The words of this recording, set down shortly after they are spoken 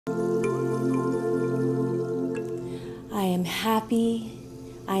happy,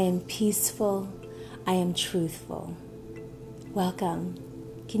 I am peaceful, I am truthful. Welcome.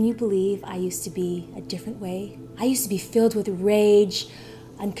 Can you believe I used to be a different way? I used to be filled with rage,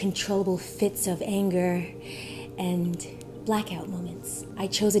 uncontrollable fits of anger, and blackout moments. I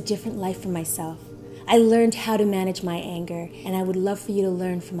chose a different life for myself. I learned how to manage my anger, and I would love for you to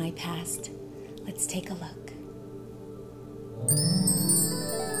learn from my past. Let's take a look.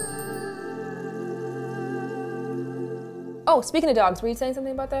 Oh, speaking of dogs, were you saying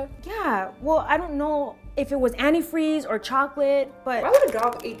something about that? Yeah, well, I don't know if it was antifreeze or chocolate, but... Why would a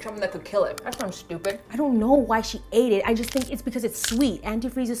dog eat something that could kill it? That sounds stupid. I don't know why she ate it. I just think it's because it's sweet.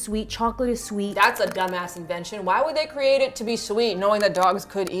 Antifreeze is sweet, chocolate is sweet. That's a dumbass invention. Why would they create it to be sweet, knowing that dogs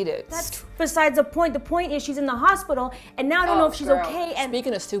could eat it? That's besides the point. The point is she's in the hospital, and now I don't know if she's okay, and...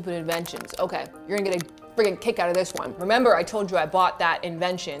 Speaking of stupid inventions, okay, you're gonna get a friggin' kick out of this one. Remember, I told you I bought that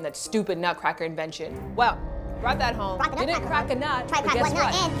invention, that stupid nutcracker invention. Well, brought that home, didn't crack a nut, Tried but crack guess one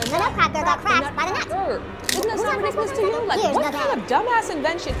nut, what? and the nutcracker got cracked by the nut. Isn't that so ridiculous to you? Like, Here's what another- kind of dumbass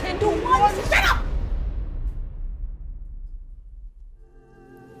invention can do one? Shut up!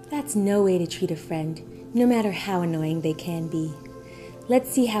 That's no way to treat a friend, no matter how annoying they can be. Let's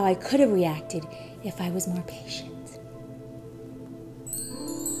see how I could have reacted if I was more patient.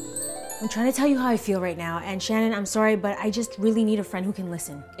 I'm trying to tell you how I feel right now, and Shannon, I'm sorry, but I just really need a friend who can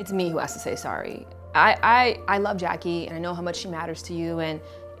listen. It's me who has to say sorry. I love Jackie, and I know how much she matters to you, and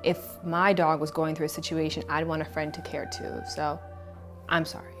if my dog was going through a situation, I'd want a friend to care too, so I'm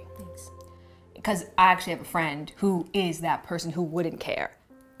sorry. Thanks. Because I actually have a friend who is that person who wouldn't care.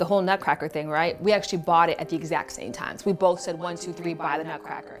 The whole nutcracker thing, right? We actually bought it at the exact same times. We both said 1, 2, 3, buy the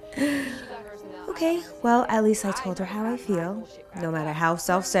nutcracker. Okay, well, at least I told her how I feel. No matter how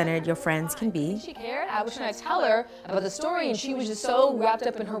self-centered your friends can be. She cared. I was trying to tell her about the story, and she was just so wrapped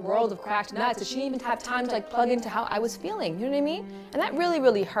up in her world of cracked nuts that she didn't even have time to like plug into how I was feeling. You know what I mean? And that really,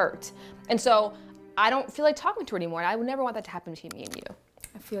 really hurt. And so I don't feel like talking to her anymore. I would never want that to happen between me and you.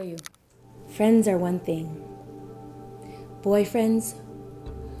 I feel you. Friends are one thing. Boyfriends,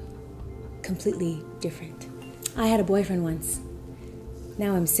 completely different. I had a boyfriend once.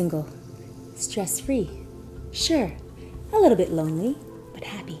 Now I'm single. Stress-free. Sure, a little bit lonely, but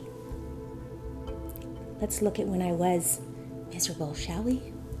happy. Let's look at when I was miserable, shall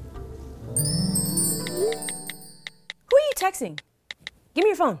we? Who are you texting? Give me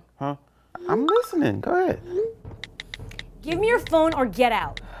your phone. Huh? I'm listening. Go ahead. Give me your phone or get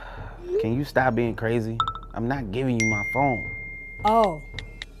out. Can you stop being crazy? I'm not giving you my phone. Oh,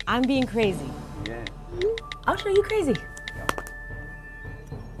 I'm being crazy. Yeah. I'll show you crazy.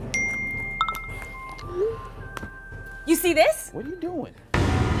 You see this? What are you doing?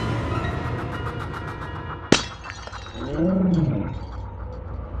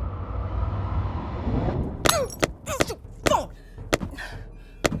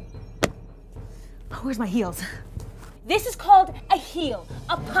 Where's my heels? This is called a heel,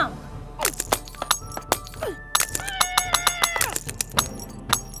 a pump.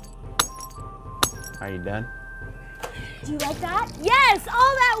 Are you done? Do you like that? Yes,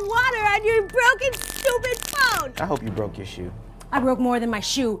 all that water on your broken, stupid phone. I hope you broke your shoe. I broke more than my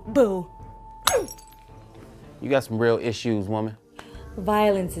shoe, boo. You got some real issues, woman.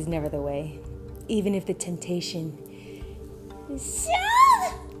 Violence is never the way, even if the temptation is so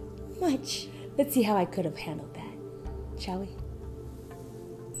much. Let's see how I could have handled that, shall we?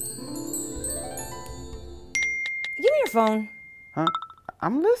 Give me your phone. Huh?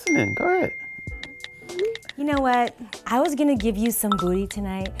 I'm listening. Go ahead. You know what? I was gonna give you some booty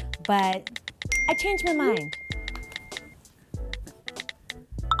tonight, but I changed my mind.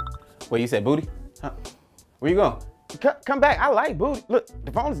 Wait, you said booty? Huh? Where you going? Come back. I like booty. Look,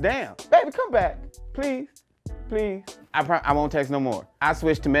 the phone's down. Baby, come back. Please. Please. I won't text no more. I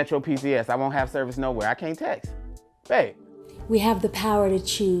switched to Metro PCS. I won't have service nowhere. I can't text. Babe. We have the power to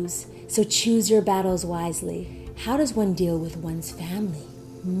choose, so choose your battles wisely. How does one deal with one's family?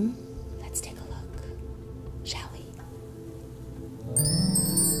 Let's take a look, shall we?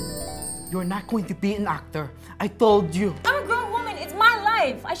 You're not going to be an actor. I told you. I'm a grown woman. It's my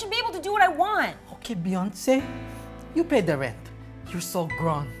life. I should be able to do what I want. Okay, Beyonce, you pay the rent. You're so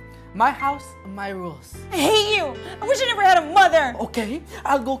grown. My house, my rules. I hate you. I wish I never had a mother. Okay,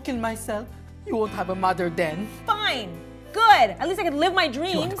 I'll go kill myself. You won't have a mother then. Fine. Good. At least I can live my You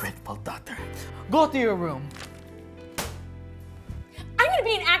dreams. ungrateful daughter. Go to your room. I'm gonna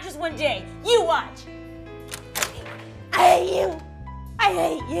be an actress one day. You watch. I hate you. I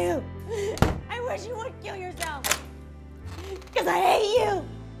hate you. I wish you would kill yourself. Because I hate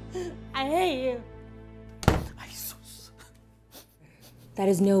you. I hate you. Jesus. That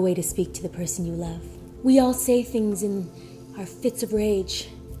is no way to speak to the person you love. We all say things in our fits of rage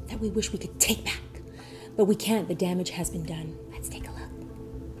that we wish we could take back. But we can't, the damage has been done. Let's take a look.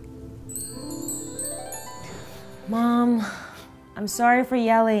 Mom, I'm sorry for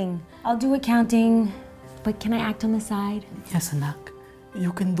yelling. I'll do accounting, but can I act on the side? Yes, anak.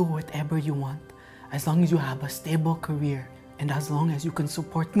 You can do whatever you want. As long as you have a stable career and as long as you can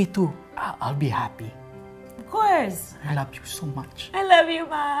support me too, I'll be happy. Of course. I love you so much. I love you,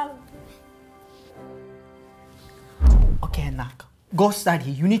 Mom. Okay, anak. Go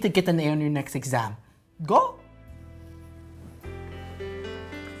study. You need to get an A on your next exam. Go!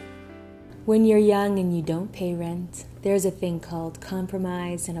 When you're young and you don't pay rent, there's a thing called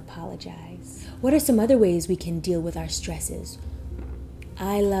compromise and apologize. What are some other ways we can deal with our stresses?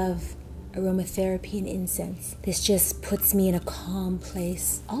 I love aromatherapy and incense. This just puts me in a calm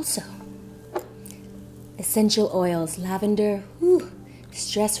place. Also, essential oils, lavender, whew,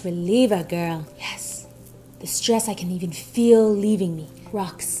 stress reliever, girl. Yes, the stress I can even feel leaving me.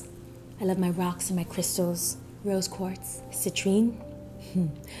 Rocks. I love my rocks and my crystals. Rose quartz, citrine.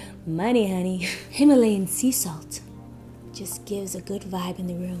 Money, honey. Himalayan sea salt. Just gives a good vibe in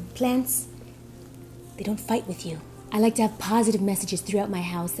the room. Plants, they don't fight with you. I like to have positive messages throughout my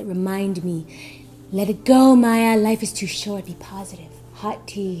house that remind me, let it go, Maya, life is too short, be positive. Hot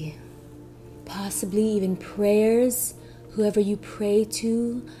tea, possibly even prayers. Whoever you pray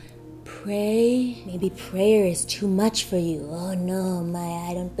to, pray. Maybe prayer is too much for you. Oh no,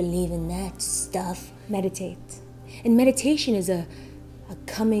 Maya, I don't believe in that stuff. Meditate. And meditation is a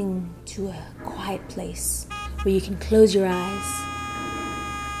coming to a quiet place where you can close your eyes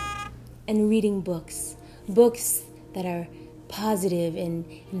and reading books. Books that are positive and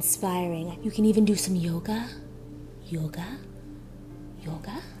inspiring. You can even do some yoga,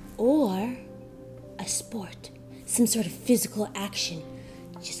 or a sport, some sort of physical action.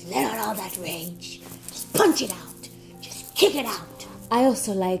 Just let out all that rage. Just punch it out. Just kick it out. I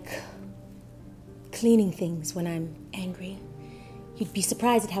also like cleaning things when I'm angry. You'd be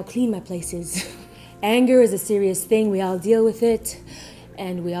surprised at how clean my place is. Anger is a serious thing. We all deal with it.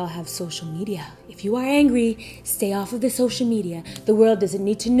 And we all have social media. If you are angry, stay off of the social media. The world doesn't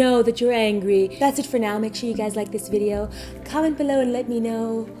need to know that you're angry. That's it for now. Make sure you guys like this video. Comment below and let me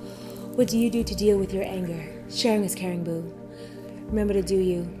know, what do you do to deal with your anger? Sharing is caring, boo. Remember to do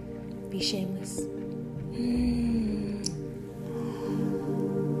you. Be shameless.